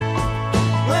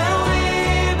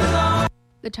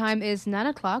time is 9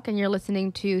 o'clock and you're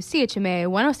listening to CHMA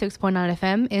 106.9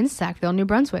 FM in Sackville, New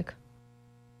Brunswick.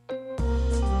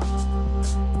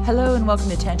 Hello and welcome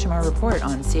to Tantramar Report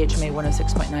on CHMA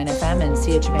 106.9 FM and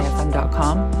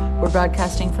CHMAFM.com. We're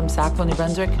broadcasting from Sackville, New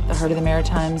Brunswick, the heart of the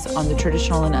Maritimes, on the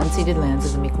traditional and unceded lands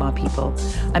of the Mi'kmaq people.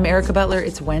 I'm Erica Butler.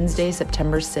 It's Wednesday,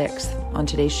 September 6th. On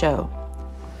today's show.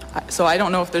 So I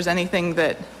don't know if there's anything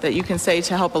that you can say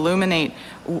to help illuminate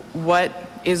what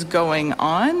is going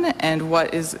on and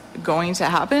what is going to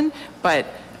happen, but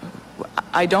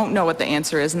I don't know what the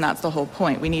answer is, and that's the whole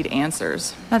point. We need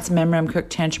answers. That's Memram Cook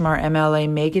Tantramar MLA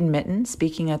Megan Mitton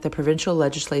speaking at the Provincial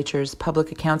Legislature's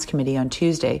Public Accounts Committee on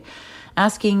Tuesday,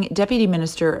 asking Deputy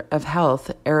Minister of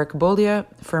Health Eric Bolia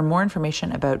for more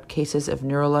information about cases of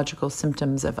neurological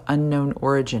symptoms of unknown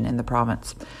origin in the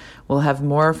province. We'll have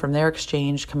more from their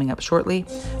exchange coming up shortly,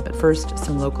 but first,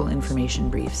 some local information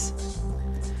briefs.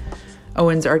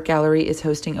 Owens Art Gallery is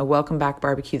hosting a Welcome Back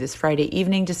barbecue this Friday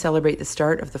evening to celebrate the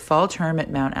start of the fall term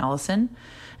at Mount Allison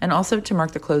and also to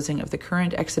mark the closing of the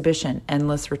current exhibition,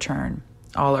 Endless Return.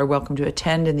 All are welcome to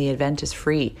attend and the event is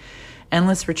free.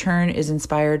 Endless Return is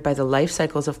inspired by the life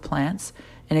cycles of plants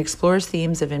and explores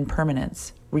themes of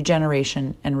impermanence,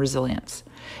 regeneration, and resilience.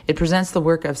 It presents the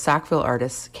work of Sackville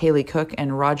artists Kaylee Cook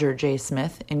and Roger J.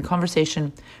 Smith in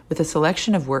conversation with a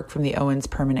selection of work from the Owens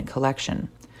Permanent Collection.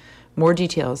 More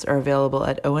details are available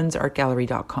at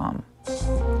owensartgallery.com.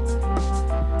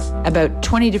 About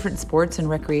 20 different sports and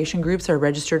recreation groups are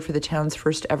registered for the town's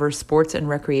first ever Sports and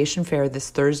Recreation Fair this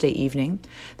Thursday evening.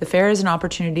 The fair is an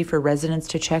opportunity for residents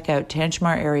to check out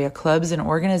Tantramar area clubs and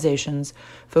organizations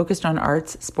focused on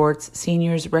arts, sports,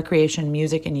 seniors, recreation,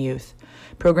 music, and youth.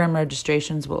 Program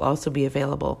registrations will also be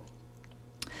available.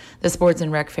 The Sports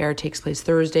and Rec Fair takes place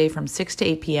Thursday from 6 to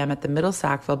 8 p.m. at the Middle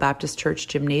Sackville Baptist Church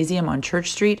Gymnasium on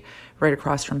Church Street, right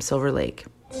across from Silver Lake.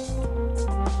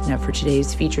 Now for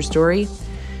today's feature story.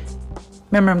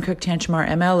 Memram Cook Tantramar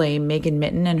MLA Megan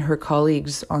Mitton and her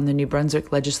colleagues on the New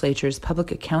Brunswick Legislature's Public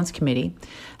Accounts Committee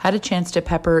had a chance to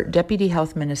pepper Deputy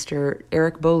Health Minister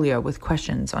Eric Bolia with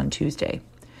questions on Tuesday.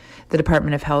 The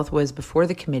Department of Health was before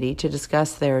the committee to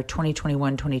discuss their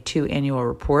 2021-22 annual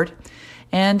report,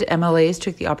 and MLAs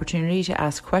took the opportunity to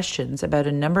ask questions about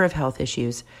a number of health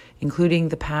issues, including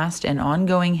the past and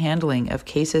ongoing handling of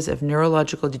cases of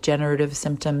neurological degenerative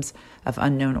symptoms of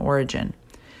unknown origin.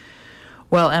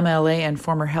 While MLA and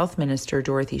former Health Minister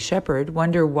Dorothy Shepherd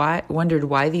wondered why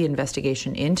the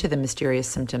investigation into the mysterious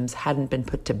symptoms hadn't been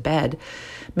put to bed,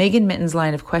 Megan Mitton's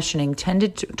line of questioning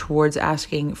tended towards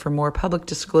asking for more public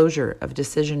disclosure of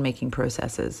decision-making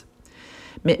processes.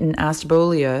 Mitton asked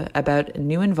Bolia about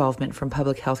new involvement from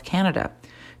Public Health Canada,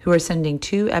 who are sending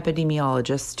 2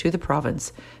 epidemiologists to the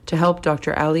province to help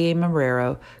Dr. Alie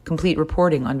Marrero complete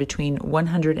reporting on between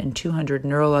 100 and 200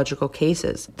 neurological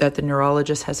cases that the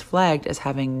neurologist has flagged as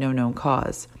having no known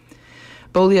cause.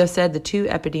 Bolia said the 2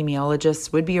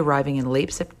 epidemiologists would be arriving in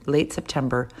late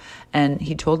September, and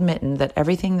he told Mitton that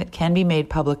everything that can be made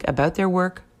public about their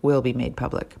work will be made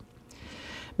public.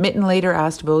 Mitton later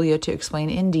asked Bolia to explain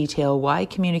in detail why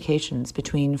communications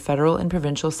between federal and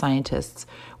provincial scientists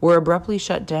were abruptly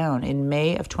shut down in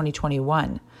May of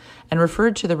 2021 and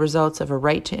referred to the results of a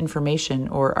right to information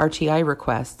or RTI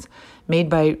requests made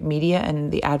by media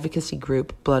and the advocacy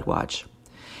group Bloodwatch.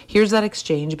 Here's that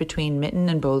exchange between Mitton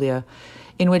and Bolia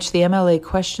in which the MLA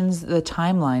questions the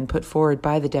timeline put forward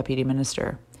by the Deputy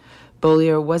Minister.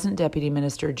 Bolia wasn't Deputy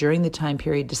Minister during the time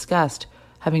period discussed,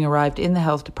 having arrived in the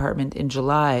Health Department in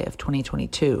July of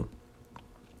 2022.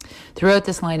 Throughout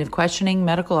this line of questioning,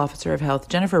 Medical Officer of Health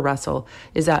Jennifer Russell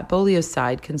is at Bolia's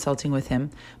side consulting with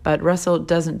him, but Russell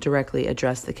doesn't directly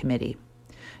address the committee.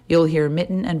 You'll hear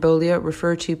Mitton and Bolia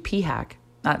refer to PHAC,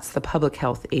 that's the Public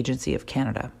Health Agency of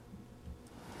Canada.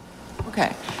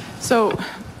 Okay, so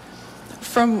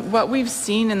from what we've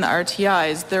seen in the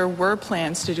RTIs, there were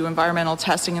plans to do environmental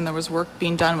testing and there was work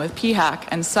being done with PHAC,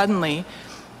 and suddenly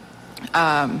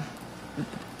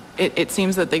it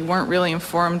seems that they weren't really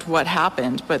informed what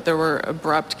happened, but there were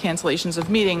abrupt cancellations of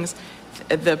meetings.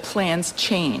 The plans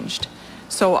changed.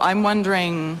 So I'm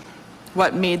wondering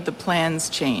what made the plans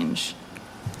change.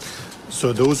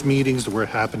 So those meetings that were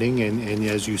happening and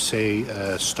as you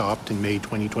say, stopped in May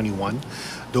 2021,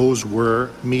 those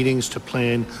were meetings to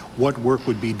plan what work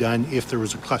would be done if there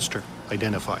was a cluster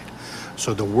identified.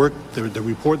 So the work, the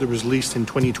report that was released in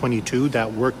 2022,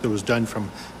 that work that was done from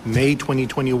May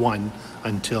 2021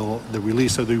 until the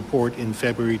release of the report in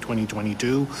February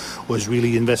 2022 was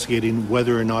really investigating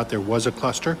whether or not there was a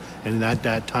cluster, and at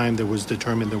that time there was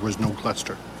determined there was no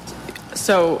cluster.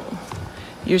 So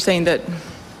you're saying that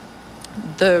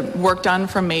the work done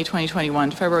from May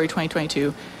 2021 to February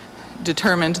 2022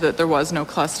 determined that there was no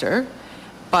cluster,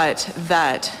 but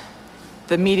that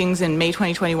the meetings in May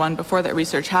 2021 before that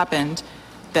research happened,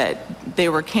 that they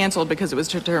were canceled because it was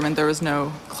determined there was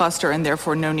no cluster and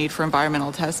therefore no need for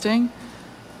environmental testing.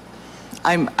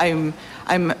 I'm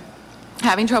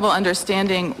having trouble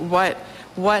understanding what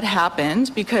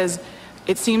happened, because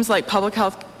it seems like Public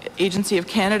Health Agency of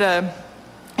Canada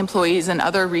employees and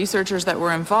other researchers that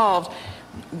were involved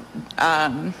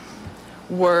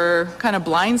were kind of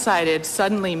blindsided.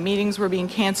 Suddenly meetings were being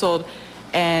canceled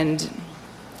and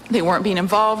they weren't being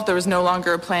involved. There was no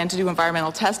longer a plan to do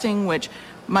environmental testing, which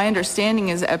my understanding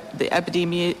is the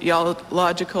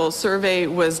epidemiological survey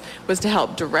was to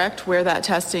help direct where that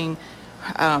testing,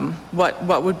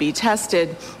 what would be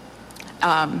tested.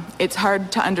 It's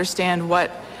hard to understand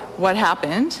what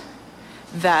happened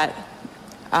that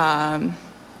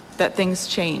things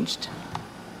changed.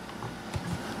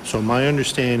 So my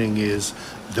understanding is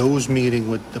those meeting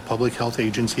with the Public Health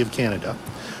Agency of Canada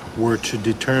were to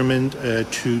determine,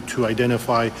 to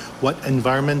identify what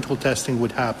environmental testing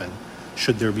would happen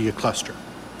should there be a cluster.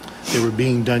 They were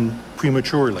being done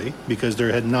prematurely because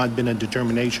there had not been a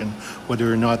determination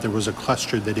whether or not there was a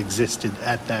cluster that existed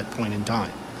at that point in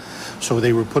time. So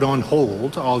they were put on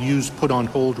hold. I'll use put on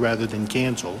hold rather than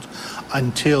canceled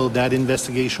until that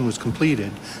investigation was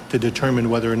completed to determine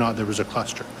whether or not there was a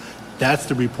cluster. That's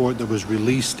the report that was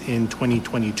released in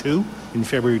 2022, in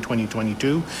February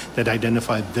 2022, that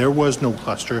identified there was no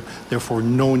cluster, therefore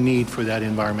no need for that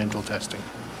environmental testing.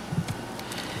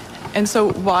 And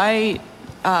so why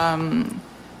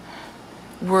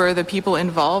were the people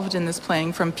involved in this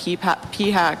planning from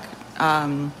PHAC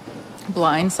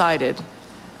blindsided,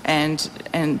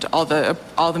 and all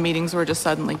the meetings were just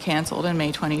suddenly canceled in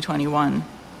May 2021?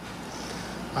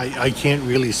 I can't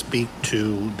really speak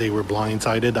to they were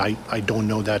blindsided. I don't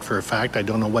know that for a fact. I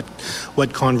don't know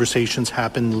what conversations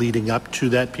happened leading up to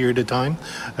that period of time.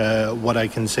 What I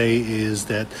can say is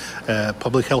that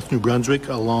Public Health New Brunswick,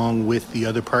 along with the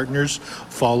other partners,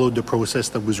 followed the process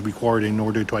that was required in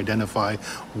order to identify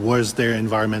was there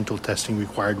environmental testing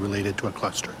required related to a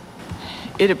cluster.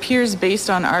 It appears based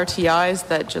on RTIs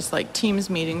that just like Teams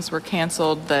meetings were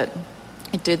canceled, that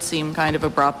it did seem kind of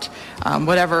abrupt,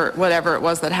 whatever it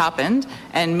was that happened.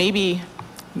 And maybe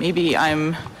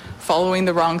I'm following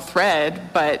the wrong thread,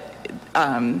 but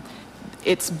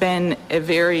it's been a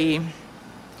very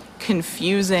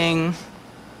confusing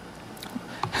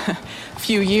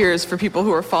few years for people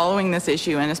who are following this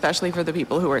issue, and especially for the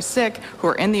people who are sick, who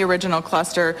are in the original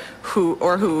cluster,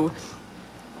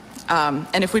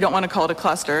 and if we don't want to call it a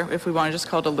cluster, if we want to just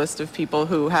call it a list of people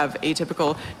who have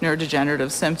atypical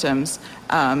neurodegenerative symptoms,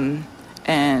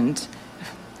 and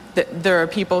there are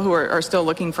people who are still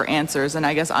looking for answers, and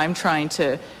I guess I'm trying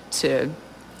to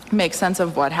make sense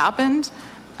of what happened,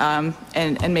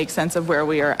 and make sense of where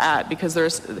we are at, because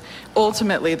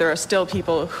ultimately there are still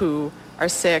people who are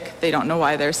sick, they don't know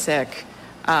why they're sick,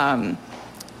 and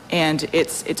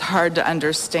it's hard to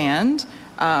understand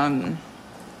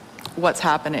what's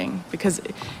happening, because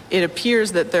it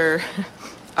appears that there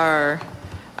are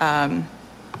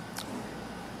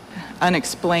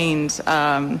unexplained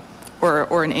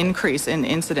or an increase in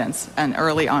incidence and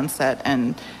early onset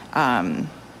and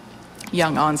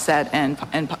young onset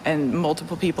and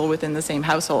multiple people within the same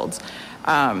households.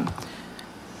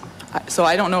 So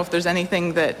I don't know if there's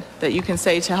anything that you can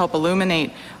say to help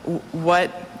illuminate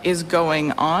what is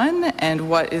going on and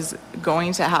what is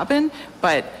going to happen,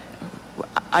 but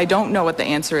I don't know what the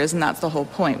answer is, and that's the whole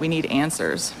point. We need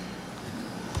answers.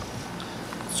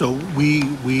 So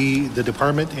the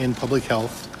Department in Public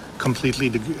Health completely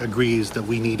agrees that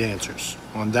we need answers.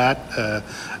 On that,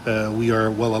 we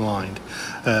are well aligned.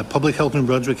 Public Health New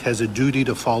Brunswick has a duty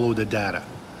to follow the data.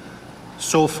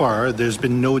 So far, there's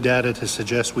been no data to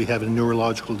suggest we have a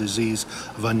neurological disease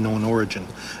of unknown origin.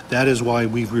 That is why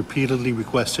we've repeatedly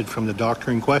requested from the doctor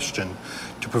in question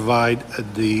to provide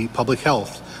the public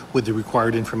health with the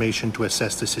required information to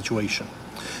assess the situation.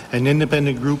 An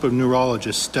independent group of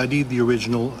neurologists studied the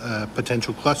original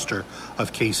potential cluster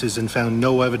of cases and found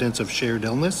no evidence of shared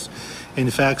illness. In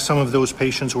fact, some of those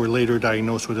patients were later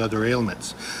diagnosed with other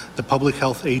ailments. The Public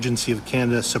Health Agency of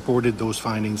Canada supported those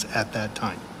findings at that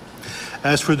time.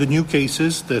 As for the new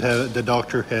cases that the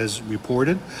doctor has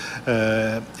reported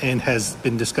and has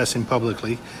been discussing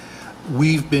publicly,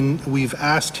 we've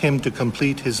asked him to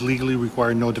complete his legally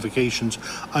required notifications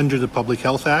under the Public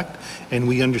Health Act, and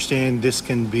we understand this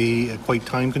can be quite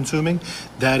time consuming.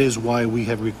 That is why we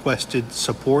have requested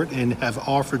support and have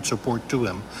offered support to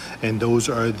him, and those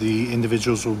are the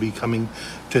individuals who will be coming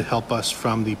to help us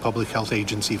from the Public Health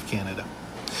Agency of Canada.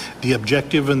 The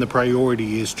objective and the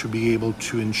priority is to be able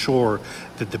to ensure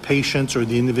that the patients or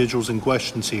the individuals in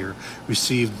questions here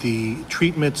receive the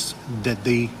treatments that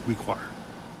they require.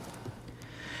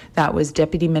 That was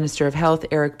Deputy Minister of Health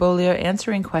Eric Beaulieu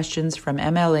answering questions from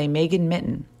MLA Megan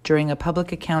Mitton during a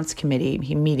Public Accounts Committee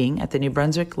meeting at the New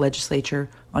Brunswick Legislature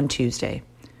on Tuesday.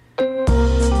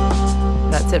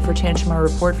 That's it for Tantramar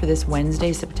Report for this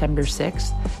Wednesday, September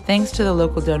 6th. Thanks to the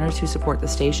local donors who support the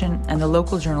station and the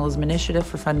Local Journalism Initiative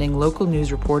for funding local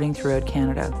news reporting throughout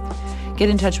Canada. Get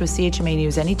in touch with CHMA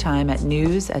News anytime at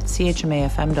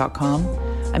news@chmafm.com.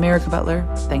 I'm Erica Butler.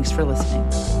 Thanks for listening.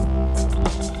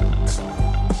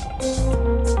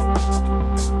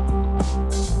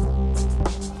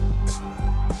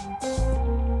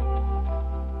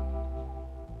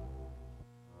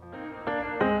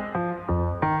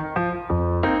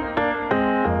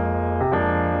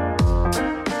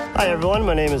 Hi everyone,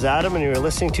 my name is Adam and you're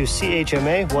listening to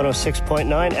CHMA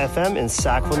 106.9 FM in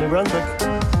Sackville, New Brunswick.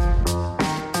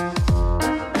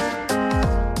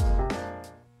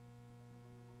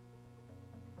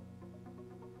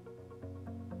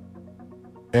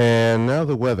 And now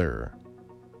the weather.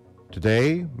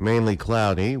 Today, mainly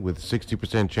cloudy with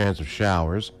 60% chance of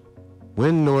showers.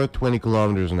 Wind north 20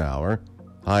 kilometers an hour.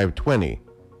 High of 20.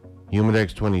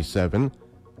 Humidex 27.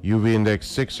 UV index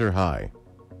 6 or high.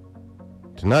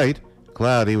 Tonight,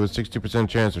 cloudy with 60%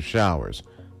 chance of showers.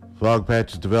 Fog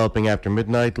patches developing after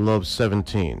midnight, low of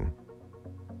 17.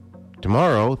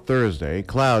 Tomorrow, Thursday,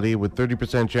 cloudy with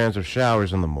 30% chance of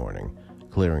showers in the morning.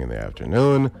 Clearing in the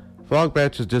afternoon. Fog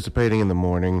patches dissipating in the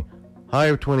morning. High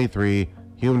of 23,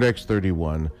 humidex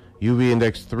 31, UV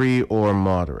index 3 or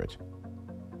moderate.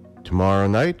 Tomorrow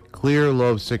night, clear,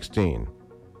 low of 16.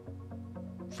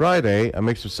 Friday, a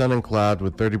mix of sun and cloud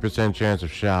with 30% chance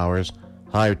of showers.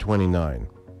 High of 29.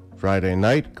 Friday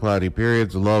night, cloudy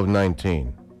periods, low of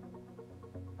 19.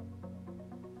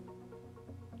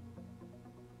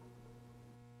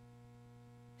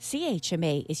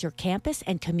 CHMA is your campus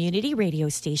and community radio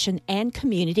station and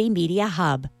community media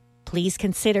hub. Please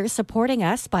consider supporting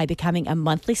us by becoming a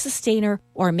monthly sustainer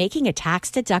or making a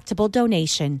tax-deductible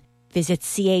donation. Visit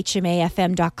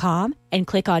chmafm.com and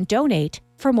click on Donate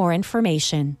for more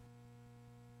information.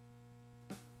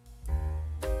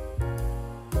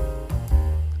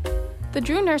 The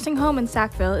Drew Nursing Home in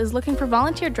Sackville is looking for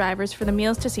volunteer drivers for the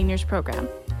Meals to Seniors program.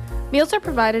 Meals are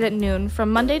provided at noon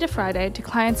from Monday to Friday to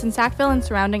clients in Sackville and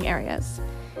surrounding areas.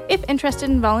 If interested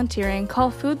in volunteering,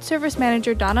 call Food Service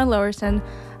Manager Donna Lowerson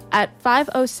at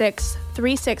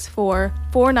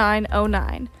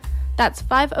 506-364-4909. That's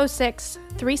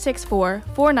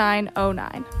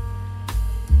 506-364-4909.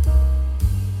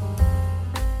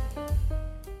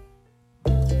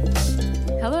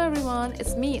 Hello everyone,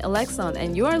 it's me, Alexon,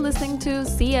 and you are listening to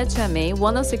CHMA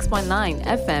 106.9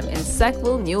 FM in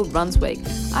Sackville, New Brunswick.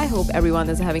 I hope everyone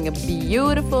is having a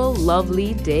beautiful,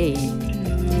 lovely day.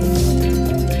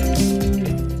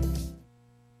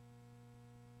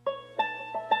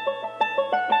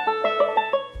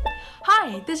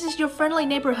 Hi, this is your friendly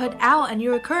neighborhood Al, and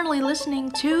you are currently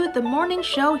listening to The Morning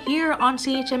Show here on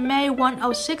CHMA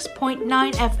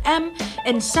 106.9 FM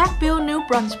in Sackville, New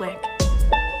Brunswick.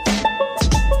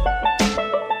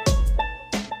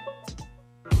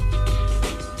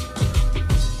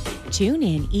 Tune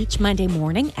in each Monday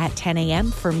morning at 10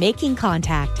 a.m. for Making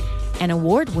Contact, an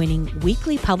award-winning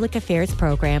weekly public affairs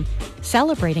program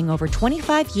celebrating over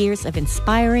 25 years of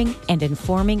inspiring and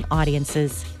informing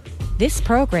audiences. This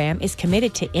program is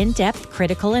committed to in-depth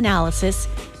critical analysis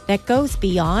that goes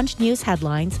beyond news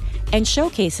headlines and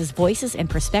showcases voices and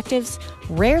perspectives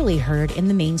rarely heard in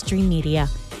the mainstream media.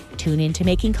 Tune in to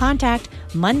Making Contact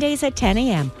Mondays at 10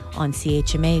 a.m. on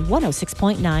CHMA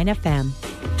 106.9 FM.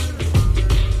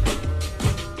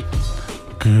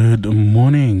 Good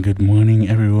morning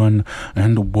everyone,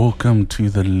 and welcome to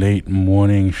the late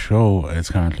morning show.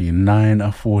 It's currently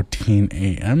 9:14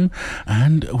 a.m.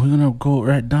 and we're gonna go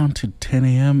right down to 10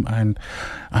 a.m. and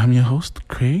I'm your host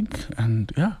Craig,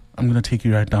 and I'm gonna take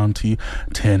you right down to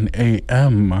 10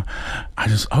 a.m. I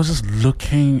was just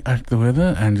looking at the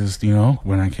weather, and just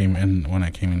when I came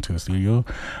into the studio,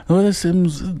 the weather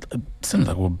seems like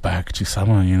we're back to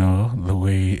summer. The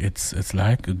way it's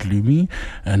like gloomy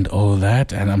and all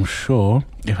that. And I'm sure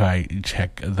if I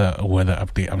check the weather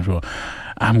update,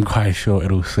 I'm quite sure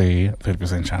it'll say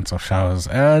 30% chance of showers.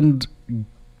 And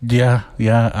I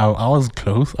was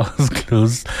close.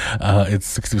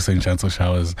 It's 60% chance of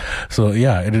showers. So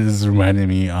it is reminding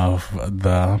me of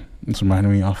the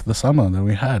summer that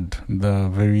we had.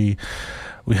 We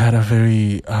had a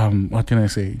very what can I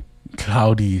say?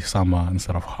 cloudy summer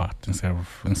instead of hot. Instead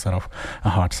of a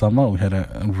hot summer, we had a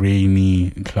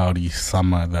rainy, cloudy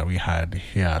summer that we had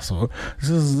here. So this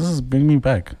is bringing me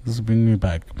back.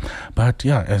 But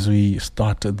yeah, as we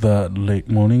start the late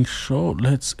morning show,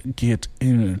 let's get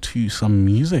into some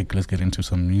music. Get into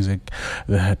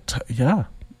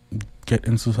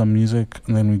some music,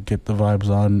 and then we get the vibes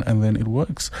on, and then it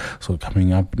works. So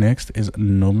coming up next is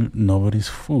Nobody's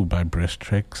Fool by Breast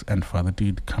Tricks and Father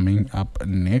Dude, coming up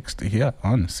next here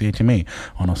on CHMA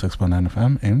 106.9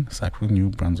 FM in Sackville, New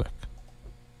Brunswick.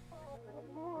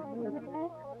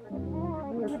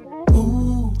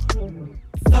 Ooh,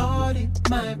 thought it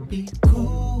might be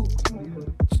cool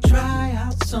to try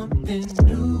out something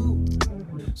new,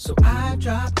 so I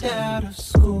dropped out of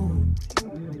school.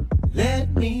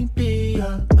 Let me be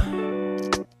a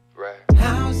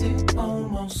how's it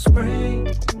almost spring?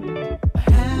 I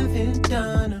haven't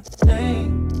done a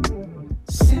thing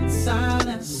since I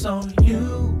last saw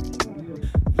you.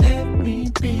 Let me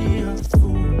be a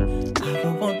fool. I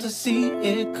don't want to see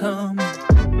it coming,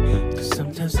 'cause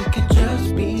sometimes it can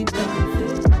just be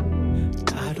nothing.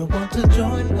 I don't want to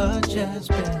join a jazz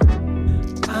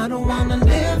band. I don't want to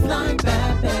live like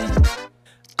Batman.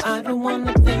 I don't want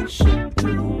to think shit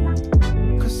through,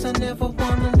 'cause I never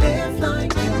want to live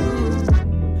like you.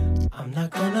 I'm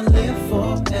not gonna live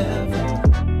forever.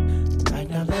 Right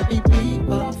now let me be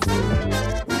a fool.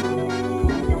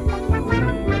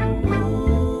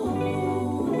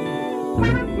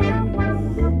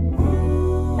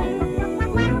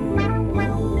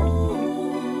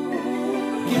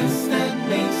 Guess that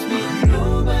makes me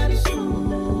nobody's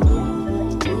fool.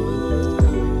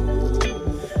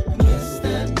 Guess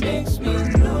that makes me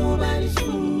nobody's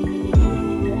fool.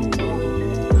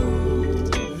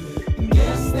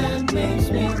 Guess that makes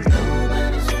me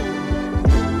nobody's fool.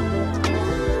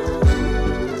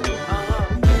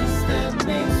 Guess that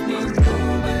makes me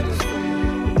nobody's fool.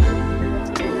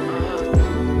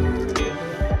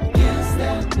 Guess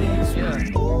that makes me.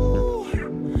 Ooh,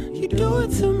 you do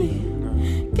it to me.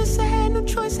 Guess I had no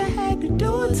choice, I had to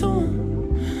do it to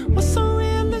him. What's so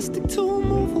realistic to a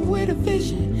mover with a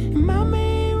vision? And my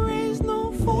man raised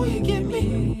no fool, you get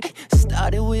me?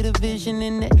 Started with a vision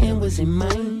and the end was in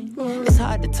mind. It's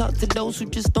hard to talk to those who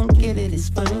just don't get it, it's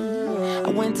fine. I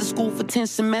went to school for 10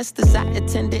 semesters, I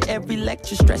attended every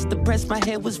lecture. Stressed, depressed, my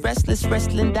head was restless.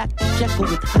 Wrestling Dr. Jekyll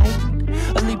with height.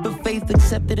 A leap of faith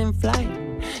accepted in flight.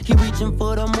 He reaching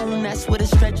for the moon, that's with a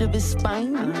stretch of his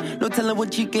spine. No telling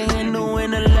what you can handle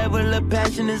when the level of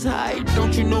passion is high.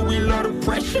 Don't you know we love the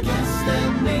pressure? Guess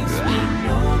that makes me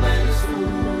nobody's fool.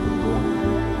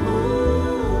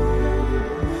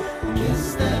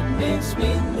 Guess that makes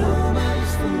me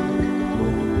nobody's fool.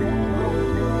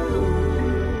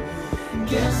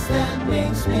 Guess that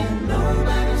makes me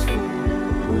nobody's fool.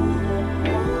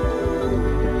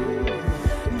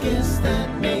 Guess that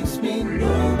makes me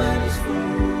nobody's fool.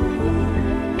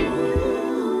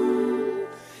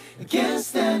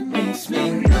 Guess that makes me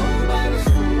nobody's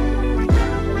fool.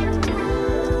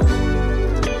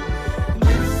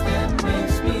 Guess that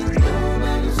makes me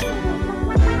nobody's fool.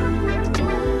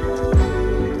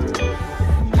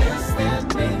 Guess that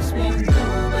makes me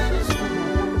nobody's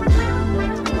fool.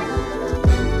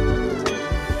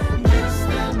 Guess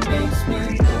that makes me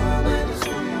nobody's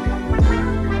fool.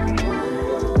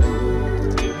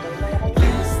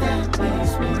 Guess that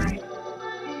makes me.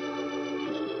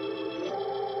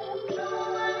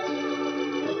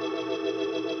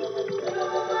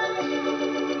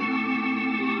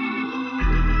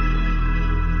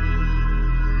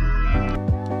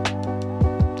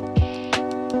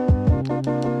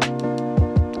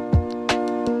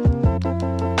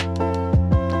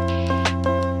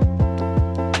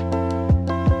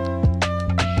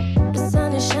 The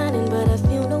sun is shining, but I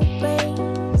feel no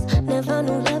rays. Never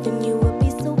knew loving you would be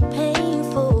so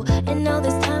painful. And all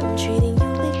this time I'm treating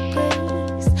you with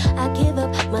grace. I give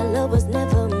up, my love was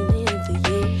never meant for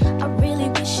you. I really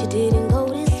wish it didn't go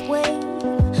this way.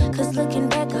 'Cause looking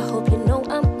back, I hope you know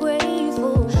I'm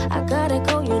grateful. I gotta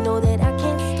go, you know that I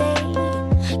can't stay.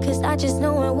 'Cause I just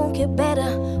know it won't get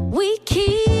better. We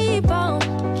keep on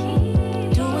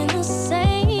doing the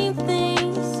same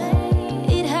things.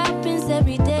 It happens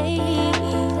every day.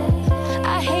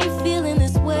 I hate feeling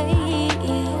this way.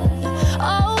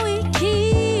 Oh, we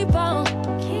keep on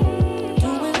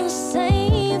doing the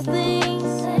same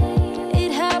things.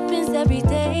 It happens every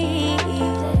day.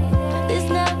 There's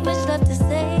not much left to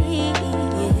say.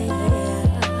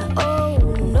 Oh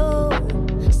no,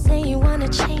 say you wanna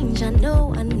change. I know.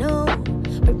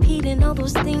 Repeating all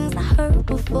those things I heard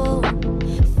before.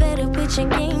 Fed up with your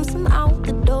games, I'm out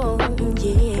the door.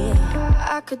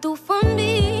 Yeah, I could do for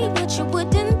me what you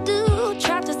wouldn't do.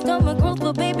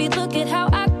 baby, look at how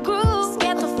I grew.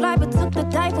 Scared to fly, but took the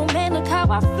dive, oh man, look how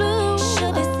I flew.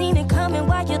 Should've seen it coming,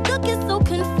 why you looking so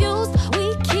confused?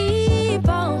 We keep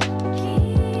on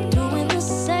doing the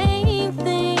same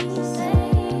things.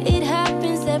 It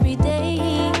happens every day.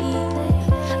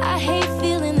 I hate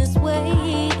feeling this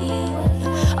way.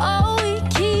 Oh, we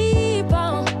keep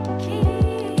on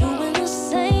doing the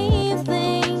same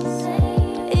things.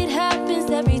 It happens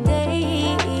every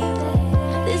day.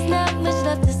 There's not much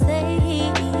left to say.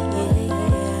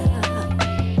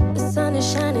 The sun is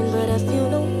shining, but I feel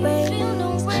no rays.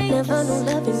 Never knew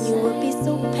loving you would be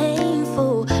so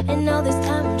painful. And all this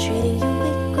time I'm treating you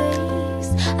with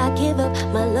grace. I give up,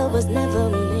 my love was never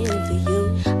meant for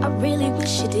you. I really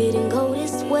wish it didn't go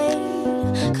this way.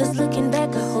 Cause looking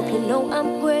back, I hope you know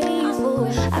I'm grateful.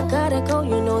 I gotta go,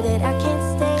 you know that I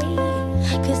can't stay.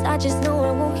 Cause I just know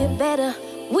it won't get better.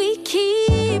 We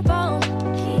keep on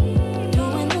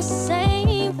doing the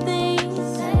same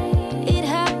things. It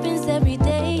happens every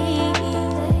day.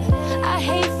 I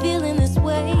hate feeling this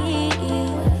way.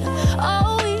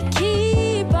 Oh, we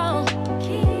keep on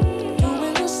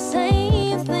doing the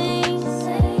same things.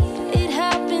 It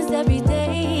happens every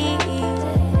day.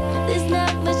 There's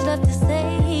not much left to say.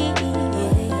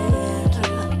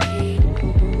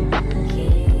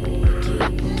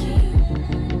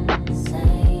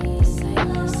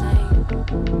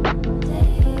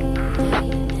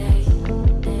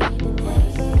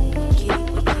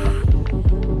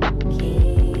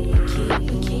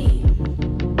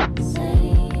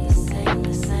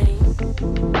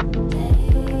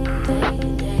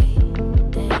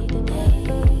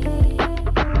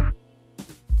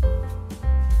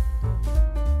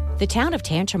 The town of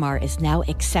Tantramar is now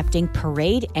accepting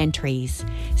parade entries.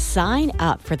 Sign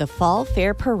up for the Fall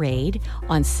Fair Parade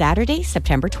on Saturday,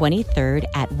 September 23rd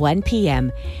at 1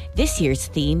 p.m. This year's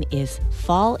theme is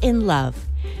Fall in Love.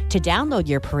 To download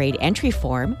your parade entry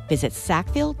form, visit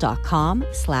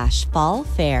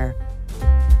sackville.com/fallfair.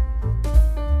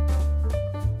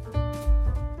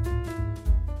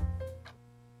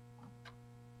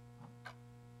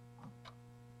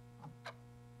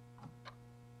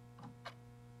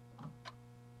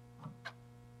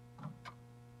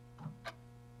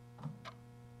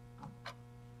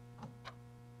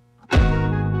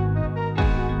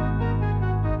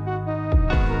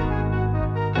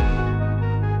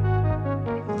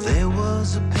 There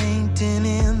was a painting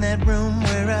in that room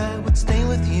where I would stay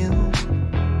with you.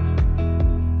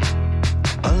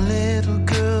 A little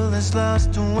girl that's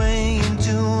lost her way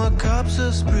into a copse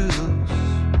of spruce.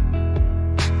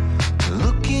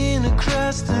 Looking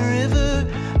across the river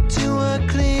to a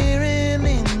clearing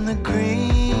in the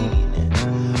green.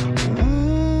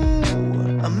 Ooh,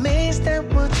 amazed at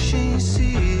what she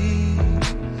sees.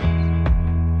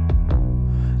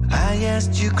 I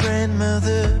asked your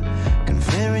grandmother, can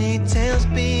fairy tales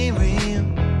be real?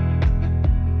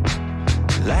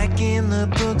 Like in the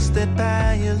books that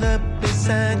pile up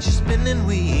beside your spinning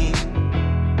wheel.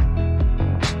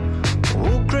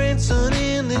 Oh, grandson,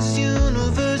 in this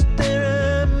universe there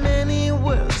are many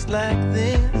worlds like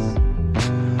this.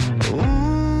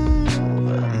 Ooh,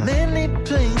 many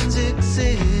planes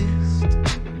exist.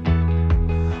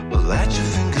 Well, at your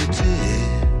fingertips.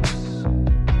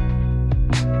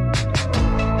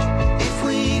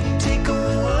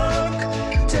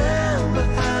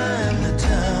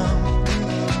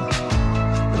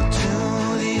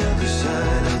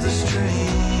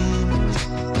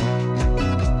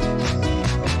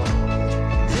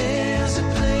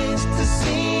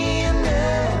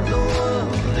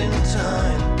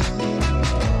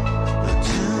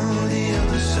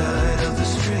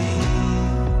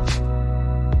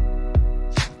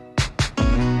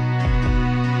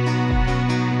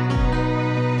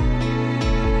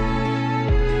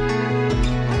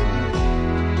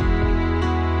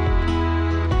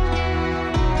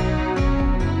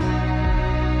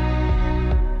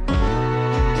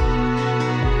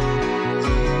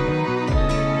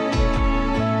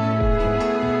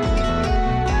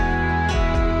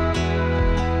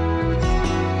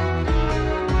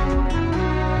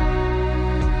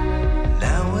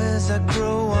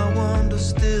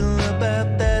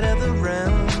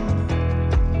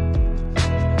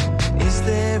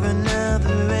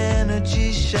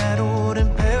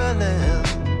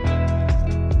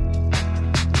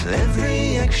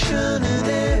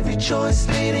 choice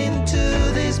leading to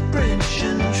this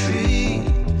branching tree.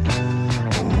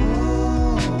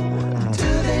 Ooh, do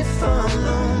they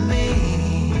follow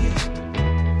me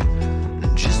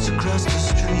just across the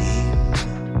stream?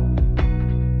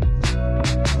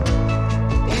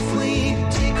 If we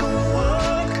take a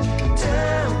walk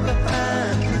down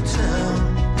behind the town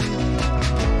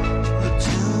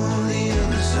to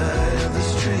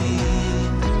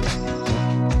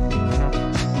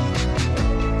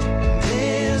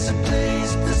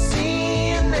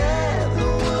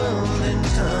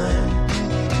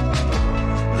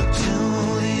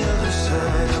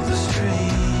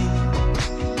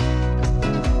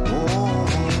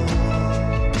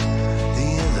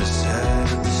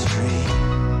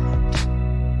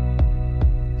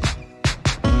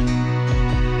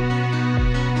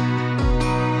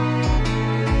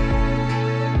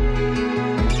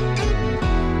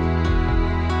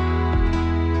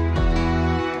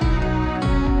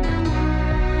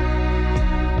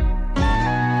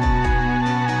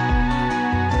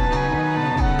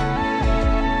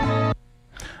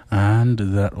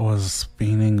that was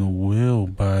Spinning a Wheel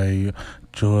by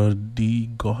Jody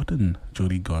Gordon.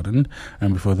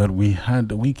 And before that we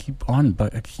had We Keep On by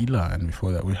Aquila, and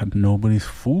before that we had Nobody's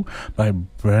Fool by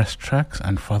Breast Tracks,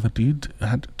 and Father Dude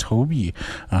had Toby.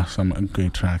 Some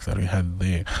great tracks that we had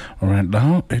there. Right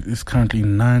now it is currently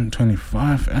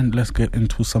 9:25, and let's get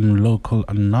into some local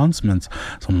announcements.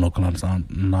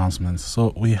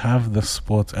 So we have the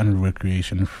Sports and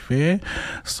Recreation Fair.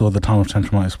 So the town of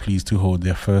Tantramar is pleased to hold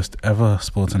their first ever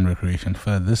Sports and Recreation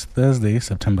Fair this Thursday,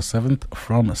 September 7th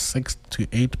from 6 to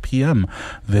 8 p.m.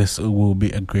 This will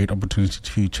be a great opportunity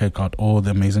to check out all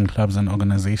the amazing clubs and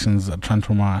organizations that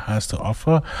Tantramar has to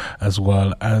offer, as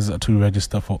well as to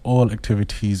register for all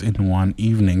activities in one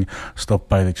evening. Stop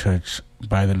by the church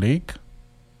by the lake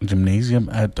gymnasium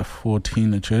at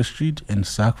 14 Church Street in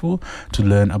Sackville to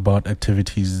learn about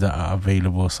activities that are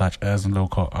available, such as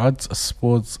local arts,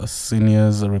 sports,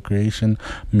 seniors, recreation,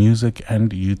 music,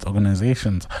 and youth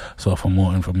organizations. So for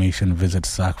more information, visit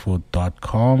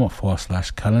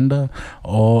sackville.com/calendar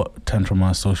or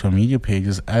Tantramar social media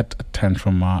pages at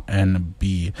Tantramar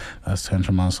NB. That's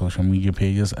Tantramar social media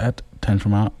pages at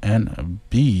Tantramar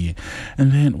NB.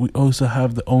 And then we also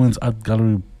have the Owens Art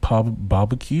Gallery pub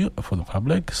barbecue for the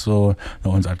public. So the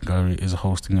Owens Art Gallery is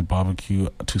hosting a barbecue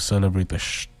to celebrate the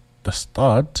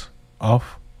start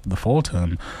of the fall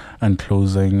term and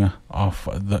closing of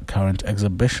the current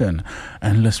exhibition.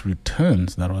 Endless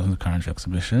Returns, that was the current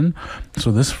exhibition.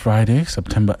 So this Friday,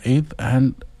 September 8th,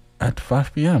 and at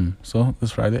 5 p.m. So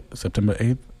this Friday, September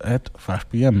 8th at 5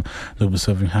 p.m. They'll be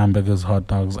serving hamburgers, hot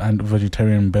dogs, and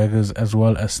vegetarian burgers, as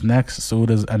well as snacks,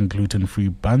 sodas, and gluten-free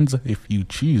buns if you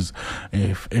choose.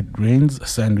 If it rains,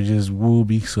 sandwiches will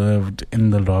be served in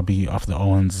the lobby of the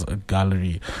Owens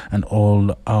Gallery, and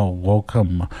all are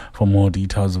welcome. For more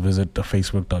details, visit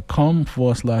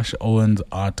facebook.com/Owens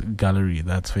Art Gallery.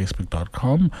 That's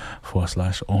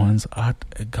facebook.com/Owens Art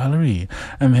Gallery.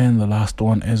 And then the last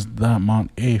one is the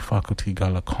Mount A Faculty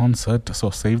Gala concert.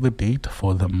 So save the date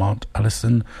for the Mount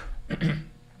Allison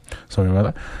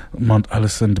Mount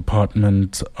Allison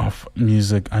Department of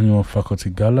Music Annual Faculty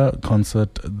Gala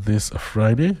concert this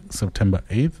Friday, September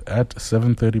 8th at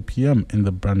 7:30 p.m. in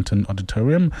the Brunton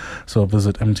Auditorium. So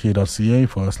visit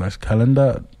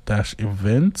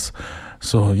mta.ca/calendar-events.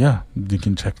 So yeah, you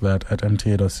can check that at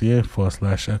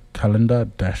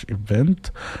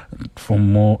mta.ca/calendar-event for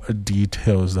more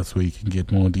details. That's where you can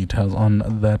get more details on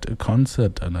that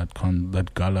concert and that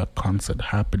gala concert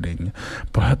happening.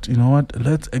 But you know what?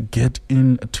 Let's get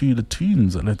into the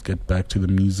tunes. Let's get back to the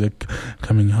music.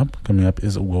 Coming up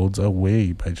is Worlds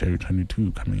Away by Jerry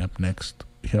 22. Coming up next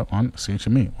here on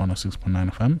CHMA 106.9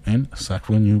 FM in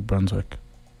Sackville, New Brunswick.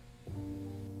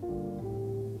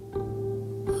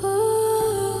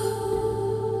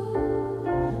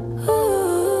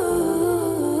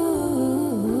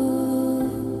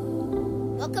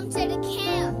 Welcome to the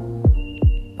camp.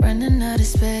 Running out of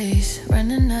space,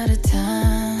 running out of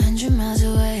time. 100 miles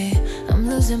away, I'm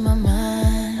losing my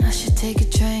mind. I should take a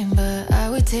train, but I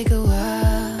would take a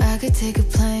while. I could take a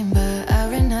plane, but I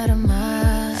ran out of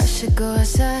miles. I should go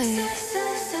outside,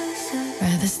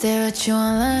 rather stare at you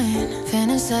online.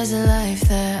 Fantasize a life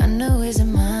that I know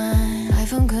isn't mine.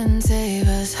 iPhone couldn't save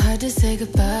us, hard to say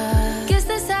goodbye. Guess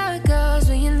that's how it goes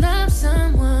when you love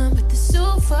someone, but they're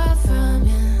so far from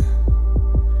you.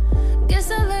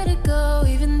 Guess I let it go,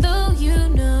 even though you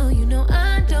know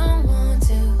I don't want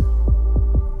to.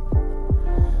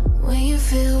 When you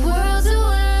feel worlds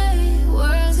away,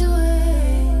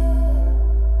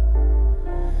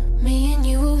 me and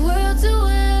you were worlds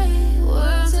away.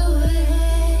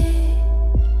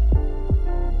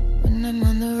 When I'm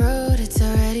on the road, it's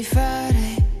already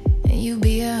Friday, and you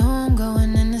be at home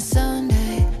going into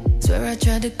Sunday. Swear I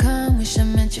tried to come, wish I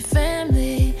met your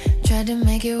family. Tried to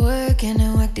make it work and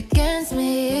it worked against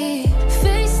me.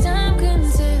 FaceTime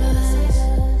couldn't save us.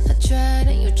 I tried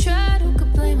and you tried.